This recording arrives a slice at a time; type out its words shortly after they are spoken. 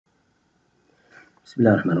بسم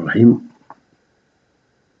الله الرحمن الرحيم.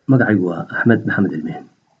 magacaygu waa Axmed Maxamed Cilmi.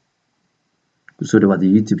 Ku soo dhawaada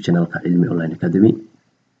YouTube channelka Cilmi Online Academy.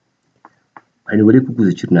 Waxaynu wali ku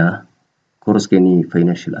guda jirnaa koorskeeni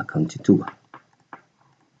Financial Accounting 2.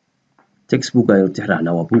 Textbook aynu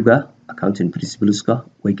tixraacnaa waa buugga Accounting Principleska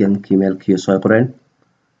weekend emailkiyo soo qoreen.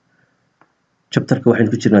 Chapterka waxaynu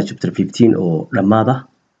ku jirnaa chapter 15 oo dhamaada.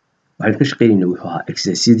 Waxaynu ka shaqeynaynaa wuxuu ahaa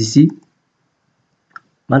exercise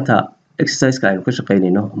maanta exercise-ka aynu ka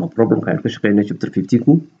shaqeynayno ama problem-ka aynu ka shaqeynayno chapter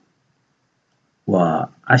 15 waa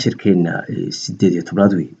cashirkeena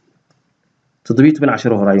 18 wey 17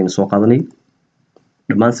 cashar hore ayaynu soo qaadanay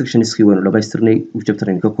dhammaan sectionskii waynu dhamaystirnay uu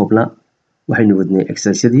chapter-kan ka koobnaa waxaynu wadnay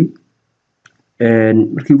exercise-yadii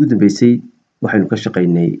markii ugu dambeysay waxaynu ka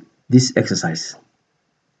shaqeynay this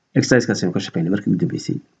exercise-kaas aynu ka shaqeynay markii ugu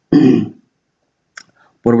dambeysay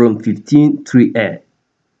problem 15.3a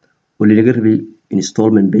oo laga rabay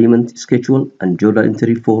installment payment schedule and journal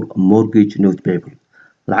entry for a mortgage note payable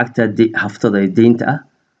lacagta haftada deynta ah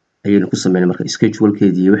ayaynu ku sameynay marka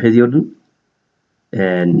schedule-keedii waxeedii oo dhan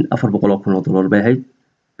 $400,000 bay ahayd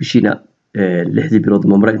bishiina 6 bilood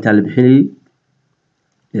mamra inta la bixinayay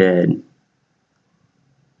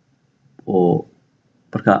oo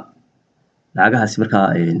marka lacagahaas marka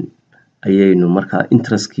ayaynu marka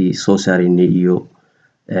interest-kii soo saaraynay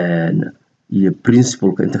iyo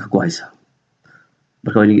principal-ka inta ka go'aysa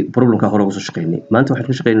marka problem-ka hore ugu soo shaqeynay maanta waxaan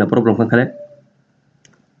ka shaqeynaynaa problem-kan kale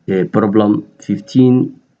problem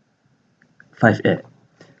 15.5a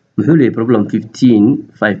muxuu leeyahay problem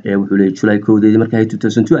 15.5a wuxuu leeyahay July 1 markay ahayd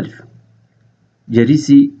 2012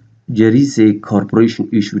 Jerisi Corporation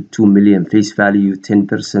issued 2 million face value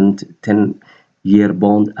 10% 10-year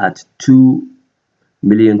bond at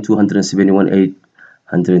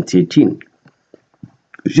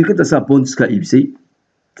 2,271,813 shirkadda saa bondska iibisay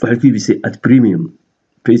waxay ku iibisay at premium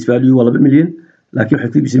face value waa 2 million laakiin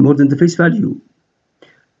waxay ku iibisay more than the face value.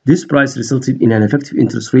 This price resulted in an effective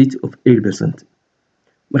interest rate of 8%.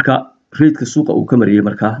 marka rate-ka suuqa uu ka mariyay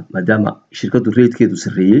marka maadaama shirkaddu rate-keedu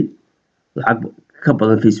sareeyay lacag ka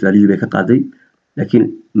badan face value bay ka qaaday laakiin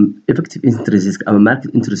effective interest ama market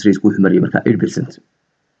interest rate wuxuu mariyay marka 8%.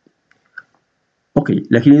 Okay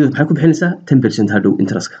laakiin iyadu waxay ku bixinaysaa 10% hadhow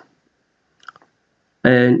interest-ka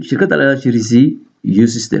shirkadda la Jerisi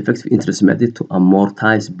uses the effective interest method to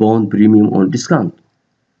amortize bond premium on discount.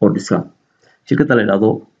 shirkadda la yiraahdo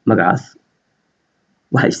magacaas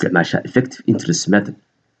waxay isticmaashaa effective interest method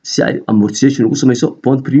si ay amortization ugu samayso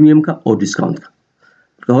bond premium-ka oo discount-ka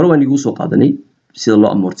marka hore waan igu soo qaadanay sida loo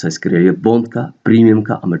amortize gareeyo bond-ka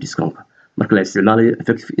premium-ka ama discount-ka marka la isticmaalayo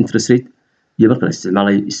effective interest rate iyo marka la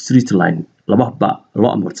isticmaalayo straight line lababa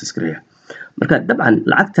loo amortize gareeyo marka dabcan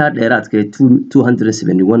lacagta dheeraadka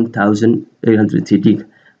 271,813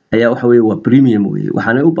 ayaa waxa weeye waa premium weeye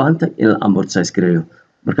waxaana u baahan tahay in la amortize gareeyo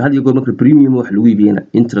marka had iyo goor marka premium wax lagu iibiyana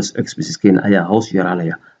interest expenses-keena ayaa hoos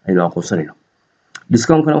yaraanaya aynu aqoonsanayno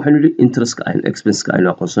discount-kana waxaynu nidhi interest-ka aynu expense-ka aynu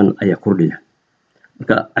aqoonsan ayaa kordhaya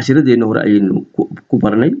marka cashiradeena hore ayaynu ku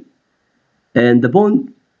baranay and the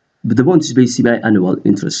bond is based on annual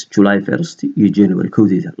interest July 1st iyo January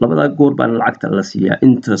 1 labada goor baan lacagta la siiyaa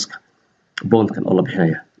interest-ka bond-kan oo la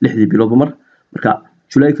bixinaya 6 bilood mar marka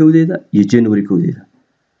July 1 iyo January 1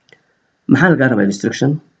 maxaa laga rabaa instruction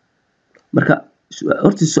marka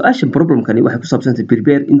horta su'aashan problem-kani waxay ku saabsan tahay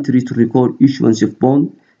prepare entry to record issuance of bond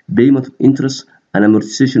payment of interest and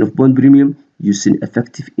amortization of bond premium using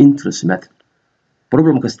effective interest method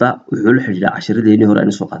problem kasta wuxuu la xiriiraa cashiradeennii hore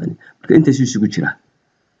aynu soo qaadanay marka intaas isugu jira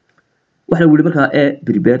waxa wali marka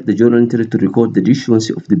prepare the journal entry to record the issuance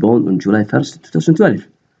of the bond on July 1st 2012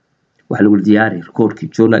 waxa lagu diyaariyay recordkii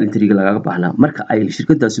journal entry-ga laga baahnaa marka ay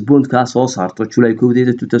shirkadaasi bond-ka soo saarto July 1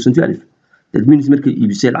 2012 that means markay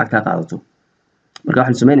iibisay lacag ka qaadato marka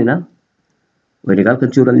waxaan sameynaynaa waynagalkan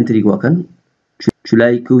journal entry-ga waa kan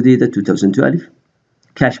July 1 2012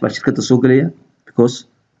 cash baa shirkadda soo galaya because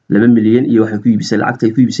 2 milyan iyo waxay ku iibisay lacagta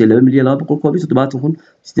ay ku iibisay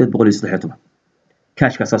 2,277,813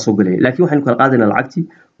 cash ka soo galaya laakiin waxaynu kala qaadanaa lacagtii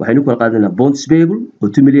waxaynu kala qaadanaa bonds payable oo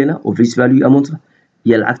 2 milyan oo face value amount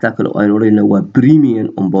iyo lacagta kale oo aynu oranayna waa premium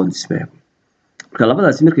on bonds payable marka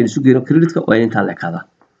labadaas markaynu isu geeyno credit-ka waa inta la ekada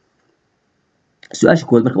su'aasha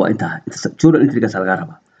koowaad marka waa inta journal entry-gaas laga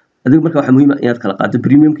rabaa adiga marka waxa muhiim ah inaad kala qaado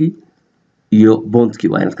premium-kii iyo bond-kii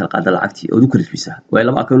waa inaad kala qaado lacagtii oo u kala fiisaa waa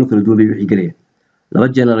laba account oo kala duwan bay wixii galayaan laba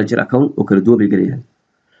general ledger account oo kala duwan bay galayaan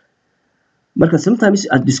marka sometimes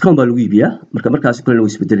at discount baa lagu iibiyaa markaas kale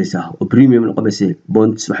way isbedelaysaa oo premium noqonaysa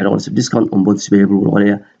bonds waxay noqonaysaa discount on bonds payable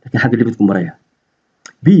noqonaya laakiin xagga debit ku maraya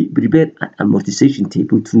B prepare an amortization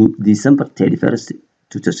table through December 31st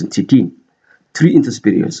 2013 3 interest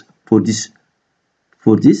periods for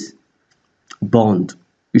this bond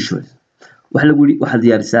issuance waxa lagu yiri waxa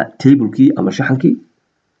diyaarisaa table-kii ama shaxankii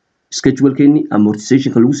schedule-keeni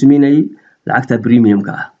amortization-ka lagu sameeyay lacagta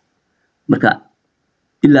premium-ka ah marka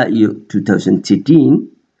ilaa iyo 2013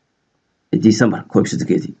 December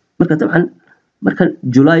koobsadakeedii marka dabcan marka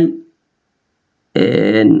July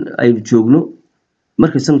ay joogno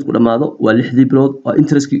marka sanadku dhamaado waa 6 bilood oo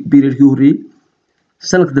interest period-kii horeeyay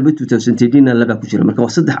sanadka dambe 2013 laga ku jira marka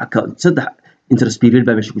waa saddex interest period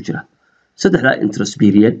baa meesha ku jira saddexda interest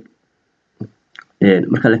period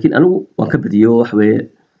marka laakiin anigu waan ka badiyo wax weeye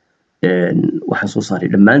waxaan soo saaray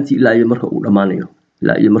dhamaantii ilaa iyo marka uu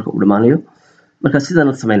dhamaanayo marka sidan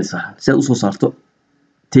la sameynaysaa si aad u soo saarto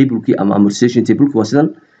table-kii ama amortization table-kii waa sidan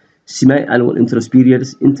semi annual interest periods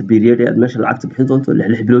inta period aad meesha lacagta bixin doonto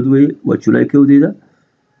 6 bilood weeye waa July kowdeeda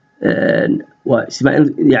waa semi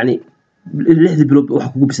yani 6 bilood waxa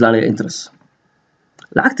kugu bislaanaya interest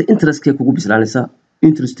lacagta interest-ka kugu bislaanaysa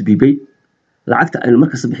interest to be paid lacagta aynu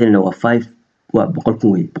markaas bixinayna waa 5 waa 100 kun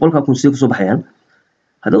weeye 100 kun soo baxayaan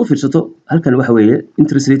hadda u fiirsato halkan waxa weeye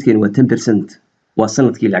interest rate-keena waa 10% waa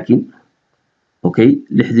sanadkii laakiin okay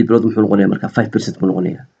 6 bilood muxuu noqonayaa marka 5% buu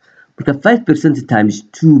noqonayaa marka 5% times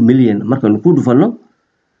 2 million markaan ku dhufano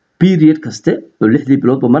period kaste oo 6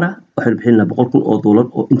 bilood mara waxaan bixinaa 100 kun oo dollar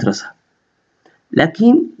oo interest ah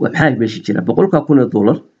laakiin waxa meesha jira 100 kun oo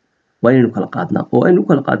dollar waa inaynu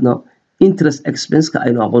kala qaadnaa interest expense-ka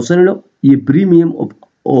aynu aqoonsanayno iyo premium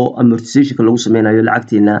oo amortization-ka lagu sameynayo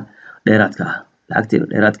lacagteena dheeraadka ah lacagteena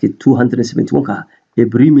 271 ah ee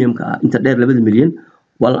premium-ka ah inta dheer 2 milyan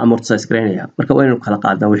waa la amortize gareynaya marka waa inaynu kala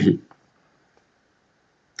qaadnaa wixii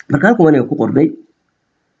marka halkan waan ku qornay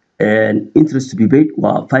interest to be paid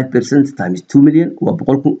waa 5% times 2 million waa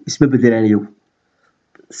 100 kun isma bedelanayo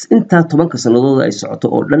inta 10 sanadood ay socoto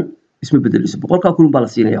oo dhan isma bedelayso 100 kun baa la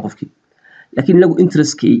siinaya qofkii laakiin lagu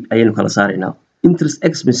interest-kii ayaynu kala saaraynaa interest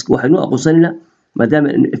expense waxaynu aqoonsanaynaa maadaama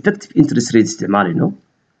effective interest rate isticmaalayno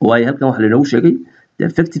waayo halkan waxa la inoogu sheegay the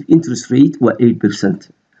effective interest rate waa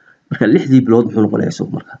 8% marka 6 bilood muxuu noqonayaa soo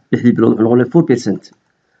marka 6 bilood wuxuu noqonayaa 4%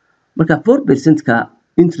 marka 4% ka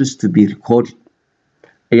interest to be recorded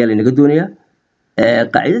ayaa la inaga doonayaa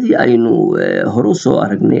qaacidadii aynu hore u soo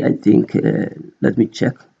aragnay I think let me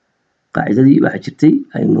check qaacidadii waxa jirtay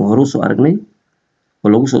aynu hore u soo aragnay oo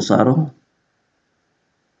lagu soo saaro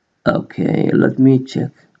okay let me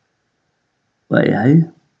check waayahay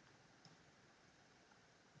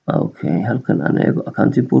okay halkan aan eego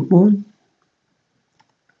accounting board bond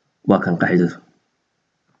waa kan qaacidadu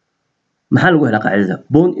maxaa lagu helaa qaacidada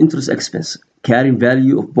bond interest expense carrying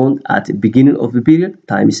value of bond at the beginning of the period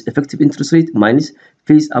times effective interest rate minus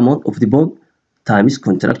face amount of the bond times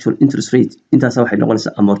contractual interest rate intaas waxay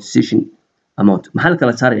noqonaysaa amortization amount maxaa la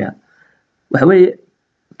kala saarayaa waxa weeye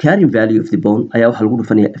carrying value of the bond ayaa waxa lagu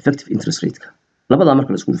dhufanayaa effective interest rate-ka labada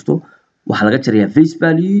marka la isku dhufto waxa laga jarayaa face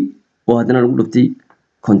value oo hadana lagu dhuftay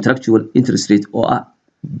contractual interest rate oo ah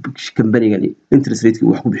company-gani interest rate-ki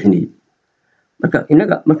wax ku bixinayay marka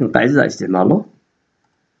inaga marka qaacidada isticmaalno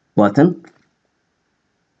waatan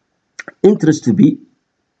interest to be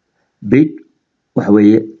paid waxa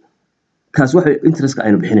weeye kaas waxa interest-ka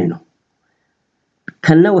aynu bixinayno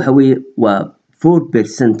kanna waxa weeye waa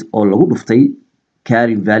 4% oo lagu dhuftay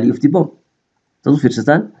carrying value of the bond taas u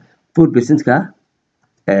fiirsataan 4% ka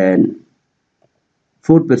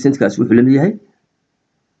 4% kaas wuxuu la mid yahay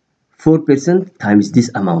 4% times this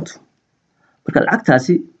amount marka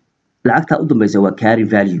lacagta u dambaysa waa carry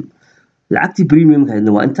value lacagtii premium-ka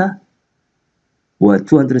hadna waa inta waa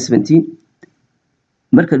 217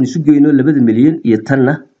 marka isu geeyno 2 milyan iyo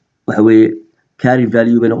tanna waxa weeye carry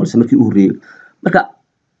value bay noqonaysaa markii uu horeeyo marka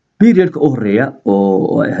period-ka oo horeeya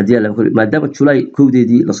oo hadii la maadaama July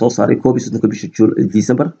kowdeedii la soo saaray 31 bisha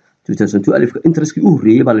December 2002 alifka interest-kii uu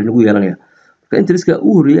horeeyay baa la inagu yeelanayaa marka interest-ka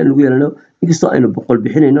uu horeeyay lagu yeelanayo inkastoo aynu 100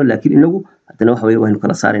 bixinayno laakiin inagu hadana waxa weeye waxaynu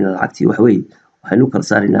kala saaraynaa lacagtii waxa weeye waxaynu kala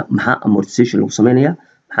saaraynaa maxaa amortization lagu sameynayaa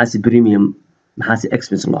maxaa premium maxaa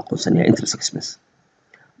expense loo aqoonsanayaa interest expense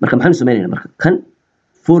marka maxaynu sameynaynaa marka kan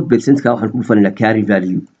 4% ka waxaan ku dhufanaynaa carry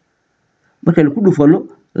value markaynu ku dhufano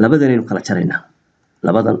labadanaynu kala jaraynaa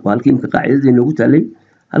labadan waa halkii imka qaacidadii noogu taalay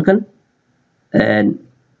halkan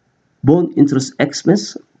bond interest expense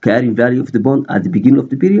carrying value of the bond at the beginning of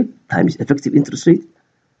the period times effective interest rate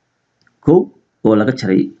ko oo laga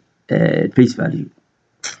jaray face value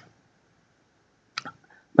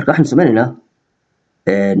marka waxaan sameynaynaa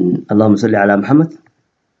Allahumma salli ala Muhammad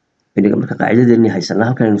inaga marka qaacidadeeni haysanaa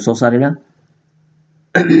halkan aynu soo saaraynaa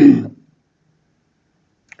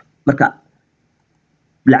marka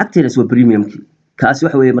lacagteena waa premium-kii kaas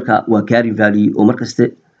waxa weeye marka waa carry value oo markaste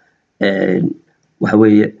waxa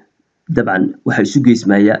weeye dabcan waxa isu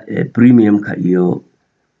geysmaya premium-ka iyo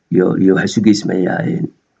iyo waxa isu geysmaya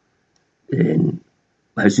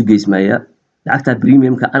waxa isu geysmaya lacagta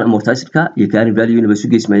premiumka unamortizedka iyo carrying value ba isu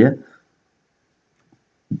geysmaya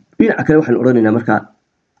dhinaca kale waxaan oranaynaa marka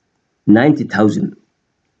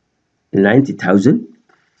 90000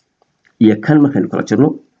 iyo kan markaan kala jirno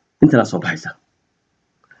inta la soo baxaysa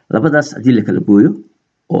labadaas hadii la kala gooyo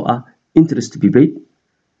oo ah interest to be paid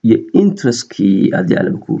iyo interest ki hadii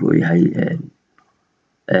aan ku rooyahay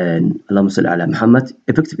Allahumma salli ala Muhammad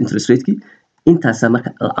effective interest rate ki intaas marka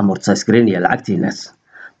la amortize gareynaya lacagteenaas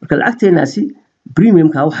marka lacagteenaasi premium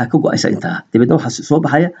ka waxa ka go'aysa inta dibadna waxa soo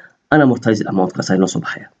baxaya unamortized amount ka sayno soo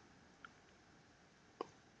baxaya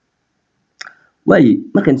way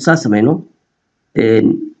markaan saas sameeyno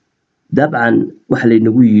dabcan waxa la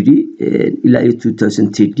inagu yiri ilaa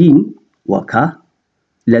 2013 waa ka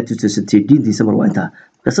ilaa 2013 December waa inta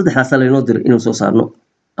ka saddexdaas la inoo diray inuu soo saarno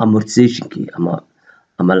amortization ki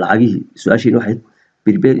ama lacagii su'aasheen waxay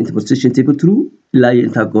prepare amortization table through ilaa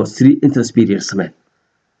inta goor 3 interest period samee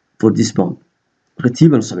for this bond marka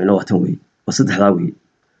tiiban sameeyno waa tan way waa saddexdaa way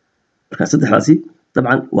marka saddexdaasi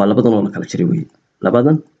dabcan waa labadan oo la kala jiray way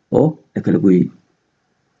labadan oo la kala gooyay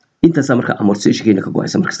inta marka amortization keena ka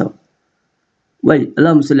go'aysa markasta way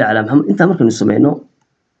Allahumma salli ala Muhammad inta markaanu sameeyno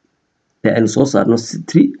ee aynu soo saarno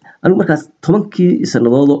 3 anigu markaas 10kii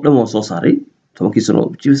sanadood oo dhan waan soo saaray 10kii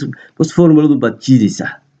sanadood post formuladu baad jiidaysa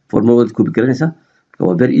formuladu ku bigaranaysa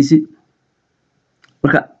waa very easy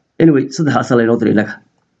marka anyway saddexdaas la inoo diray inaga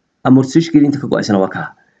amortization keena inta ka go'aysa waa ka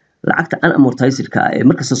lacagta unamortized ka ee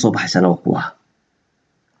markasta soo baxaysa waa kuwa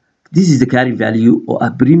this is the carrying value oo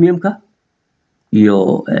ah premium ka iyo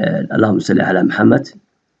Allahumma salli ala Muhammad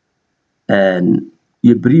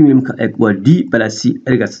iyo premium ka waa D plus C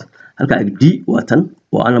erigaas halka D waa tan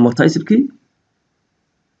waa unamortized ki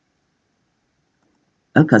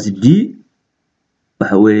halkaas D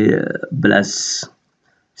waxa weeye plus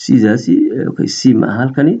C daasi okay C ma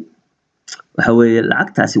halkani waxa weeye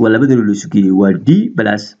lacagtaasi waa labadan loo sugeeyay waa D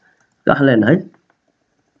plus waxa leenahay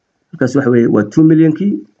halkaas waxa weeye waa 2 million ki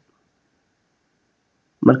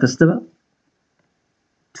markastaba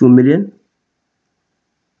 2 million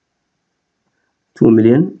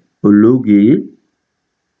oo loo geeyay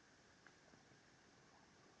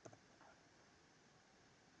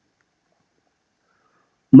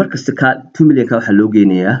markasta ka 2 million ka waxa loo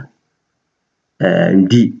geenayaa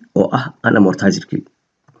D oo ah unamortized ki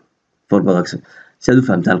for production si aad u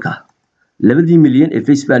fahamtaa halka 2 million ee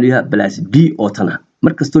face value plus D oo tana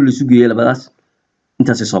markasta la isu geeyay labadaas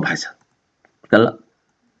intaas soo baxaysa marka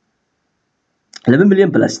 2 million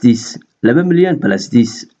plus this 2 million plus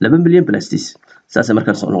this 2 million plus this saas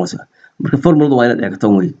markaan soo noqoso marka formuladu waa inaad eegto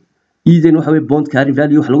way idan waxa way bond carrying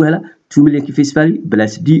value waxa lagu helaa 2 million ki face value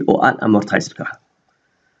plus D oo aan amortized ka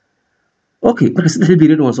okay marka saddexda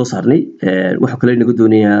period waan soo saarnay waxa kale inaga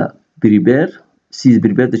doonayaa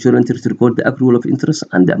prepare the journal entry to record the accrual of interest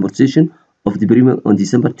and the amortization of the premium on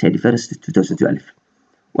December 31st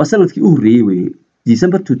 2012 waa sanadkii u horeeyay way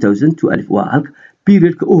December 2012 waa halka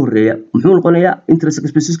period ka u horeeya muxuu noqonayaa interest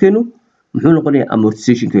expenses keenu muxuu noqonayaa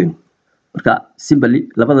amortization keenu marka simply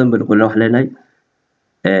labadan baan qoran wax leenahay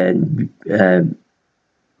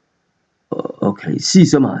okay C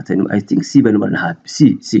somaatan I think C baan marnaha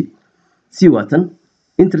C watan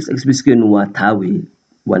interest expenses keenu waa taawi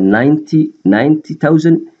waa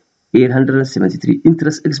 90873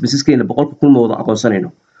 interest expenses keenu 100 kun moodo aqoonsanayno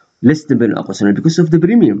less than baan aqoonsanayno because of the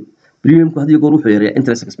premium ku hadii goor wuxuu yareeyaa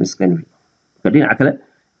interest expenses keenu kadina kale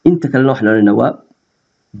inta kale waxaan leenahay waa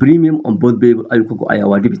premium on board payable ayuu ka go'aya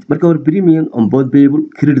waa debit marka hore premium on board payable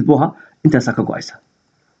credit booha intaas ka go'aysa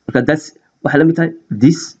marka that's waxa la mid tahay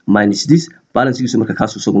this minus this balance isu marka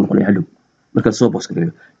kaas soo noqonaya hadhow marka soo boos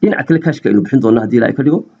gareeyo dhinaca kale cash ka inuu bixin doono hadii la ay ka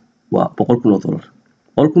dhigo waa $100,000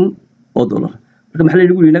 $100,000 marka maxaa la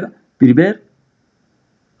yiri inaga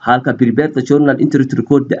prepare the journal entry to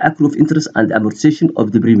record the accrual of interest and the amortization of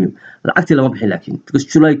the premium lacagtii lama bixin laakiin because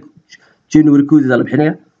July January koodida la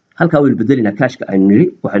bixinaya halka way bedelina cash ka aynu niri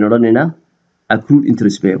waxaan oranaynaa accrued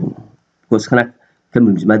interest payable because kana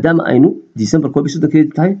kamid maadaama aynu December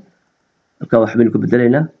 31 tahay halka waxaan ku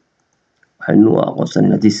bedelaynaa waxaanu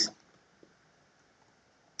aqoonsanaa this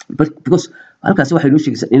because halkaas waxay noo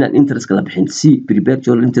sheegaysaa inaan interest ka la bixin C prepare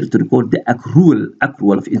journal entry to record the accrual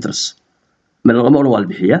of interest ma lama oran waa la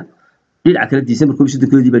bixiyaa dhinaca kale December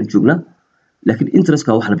 31 baan joognaa laakiin interest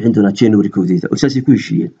ka waxa la bixin doonaa January koodida oo saasi ku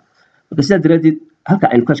heshiiyeen marka sidaa daradeed halka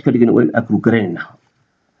aynu cash ka dhigano waa accrue gareynaa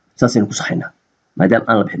saasaynu ku saxaynaa maadaama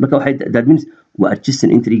aan la bixin marka waxay that means waa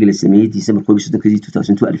adjustment entry la sameeyay December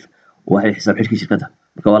 2012 waxay xisaab xidhkii shirkadda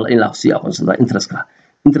marka waa in la sii aqoonsadaa interest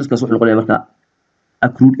kaas wuxuu noqonayaa marka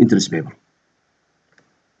accrued interest payable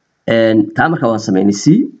taa marka waan sameynay C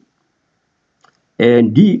and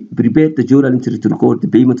D, prepare the journal entry to record the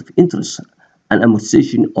payment of interest and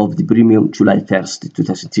amortization of the premium July 1st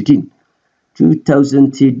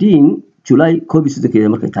 2013 July كوبي سودة كده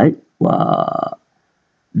مركز تاي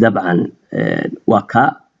ودبعا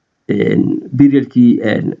وكا بيريال كي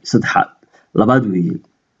صدحات لبعض ويه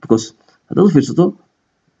because هذا في الصوت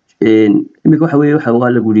إمك waxa waa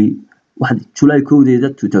lagu yiri waxa July koodeeda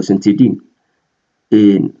 2013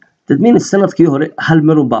 that means sanadkii hore hal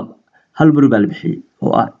mar baa la bixiyay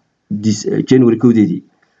oo ah January koodeedii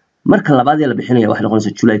marka labaad ee la bixinayo waxa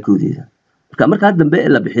noqonaysa July koodeeda marka dambe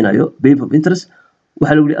la bixinayo payment of interest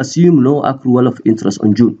waxa lagu yiri assume no accrual of interest on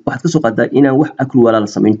June waxaad ka soo qaadaa inaan wax accrual la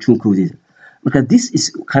sameyn June koodeeda marka this is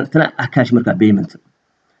kana cash marka payment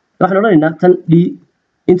waxaan oranaynaa tan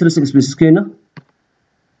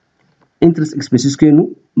interest expenses keenu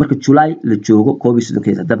marka July la joogo koobi sidoo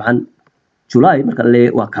dabcan July marka le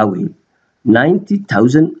waa ka weyn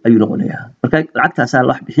 90000 ayuu noqonayaa marka lacagtaas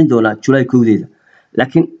la bixin doonaa July koodeeda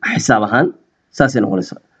laakiin xisaab ahaan saas ay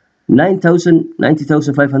noqonaysaa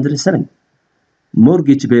 90507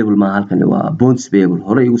 mortgage payable ma halkan waa bonds payable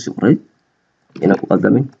hore igu soo qoray ina ku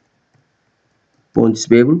qaldamin bonds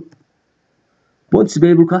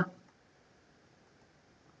payable ka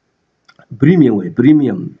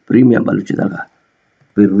premium baa loo jeedaa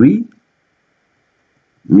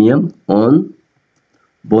premium on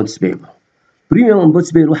bonds payable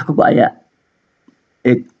waxa ka go'aya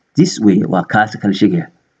this way waa kaas kala sheegaya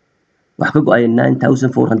waxa ka go'aya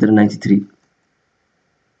 9493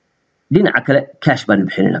 dhinaca kale cash baan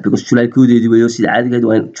bixinayna because July koodeedii weeyo sida caadiga ah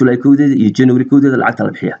waa July koodeeda iyo January koodeeda lacagta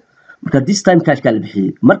la bixiya marka this time cash ka la bixiyay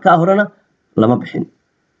marka horena lama bixin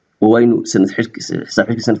oo waynu sanad xirkiisa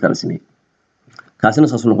sanadka la sameeyay kaasina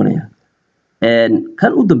saas noqonaya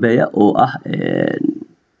kan u dambeeya oo ah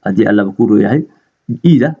hadii alla ku rooyahay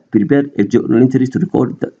ida prepare a journal entry to record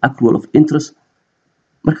the accrual of interest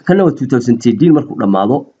marka kana waa 2013 markuu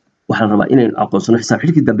dhamaado waxa la rabaa inaynu aqoonsano xisaab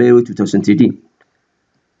xirkii dambeeya ee 2013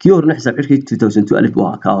 kii horena xisaab xirkii 2002 alif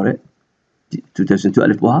waa ka hore 2002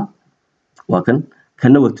 alif waa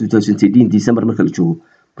kana waa 2013 December marka la joogo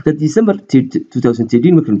marka December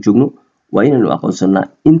 2013 marka la joogno waa inaynu aqoonsanaa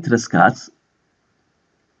interest kaas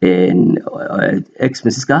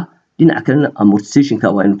expenses ka dhinaca kalena amortization ka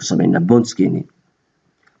waa inaynu ku sameeynaa bonds keeni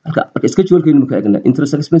marka schedule keeni marka eegna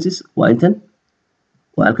interest expenses waa intan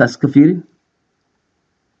waa halkaas ka fiiri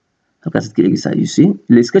halkaas ka eegaysaa you see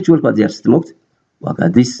the schedule ka diyaarsatay moogta waa ka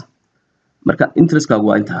this marka interest ka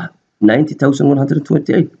waa inta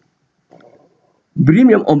 90128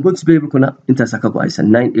 premium on bonds payable kuna intaas ka go'aysa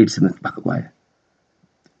 987 baa ka go'aya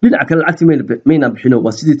dhinaca kale lacagtii mayna bixino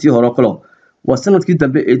waa sidii tii hore kale waa sanadkii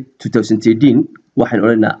dambe ee 2013 waxaan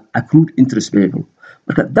oranaa accrued interest payable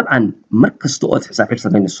marka dabcan markasto oo xisaab xir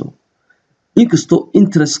sameynayso inkasto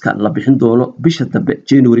interest ka la bixin doono bisha dambe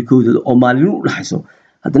January koodeeda oo maalin u dhaxayso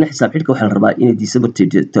haddana xisaab xirka waxa la rabaa in December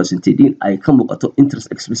 2013 ay ka muuqato interest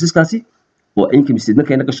expenses kaasi oo income statement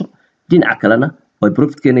keena gasho dhinaca kalena oo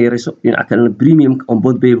profit keena yarayso dhinaca kalena premium on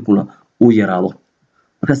bond payable kuna uu yaraado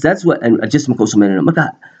marka that's why an adjustment ka sameynayna marka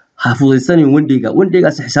xafudaysan one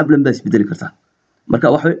day-gaas xisaab lan baa isbedeli kartaa marka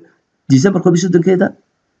waxa December koobi soddonkeeda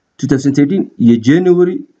 2013 iyo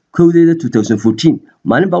January koodeeda 2014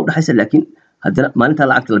 maalin baa u dhaxaysa laakiin haddana maalinta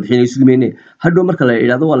lacagta la bixinayo suumeeyay hadhow marka la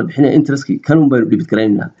yiraahdo waa la bixinaya interest-ki kanun baynu debit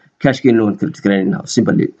garaynaa cash-keena waan credit garaynaa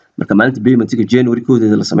simply marka maalinta payment-ka January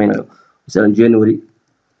koodeeda la sameynayo misalan January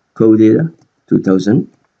koodeeda 2014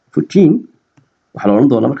 waxa la oran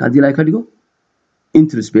doonaa marka hadii la ka dhigo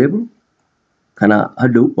interest payable kana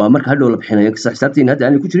hadhow waa marka hadhow la bixinayo xisaabtiin hadda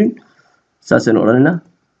aan ku jirin saasaan oranayna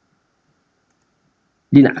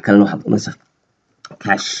dhinaca kalena waxa doonaysa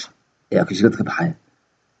cash ayaa ka shirkad ka baxaya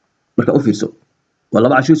marka u fiirso waa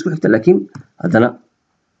laba casho isku xigta laakiin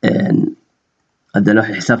haddana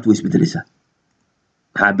waxay xisaabtu way isbedelaysaa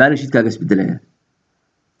maxaa balance sheet-kaaga isbedelaya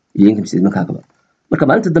iyo income statement-kaaga marka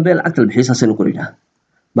maalinta dambe lacagta la bixiyo saasaynu qoraynaa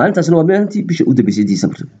maalintaasna waa maalintii bisha u dambeysay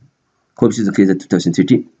December koob sidoo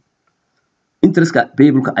 2013 interest ka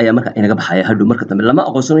payable ka ayaa marka inaga baxaya hadhow marka dambe lama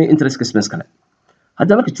aqoonsanayo interest expense kale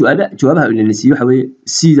hadda marka jawaabaha uu leeyahay waxa weeye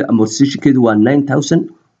sida amortization keedu waa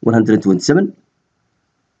 9127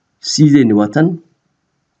 sideeni waa tan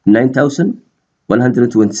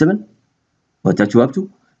 9127 waa ta jawaabtu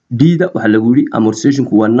d-da waxa lagu yiri amortization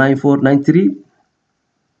ku waa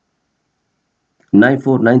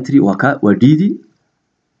 9493 waa d-di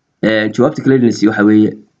jawaabta kale leeyahay waxa weeye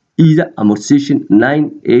e-da amortization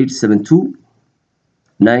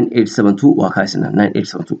 9872 waa kaasina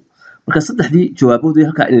 9872 marka saddexdii jawaabood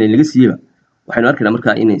halka in laga siiyay waxaynu arkaynaa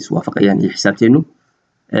marka inay iswaafaqayaan iyo xisaabteenu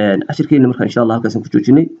ashirkeena marka insha Allah halkaas ku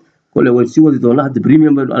joojinay كل وين سوى دي دونا هاد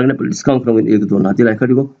بريميوم بل أرجع بل discount كنا وين إيه دونا هدي لا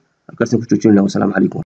يكريجو أكاسن كتوجين له والسلام عليكم.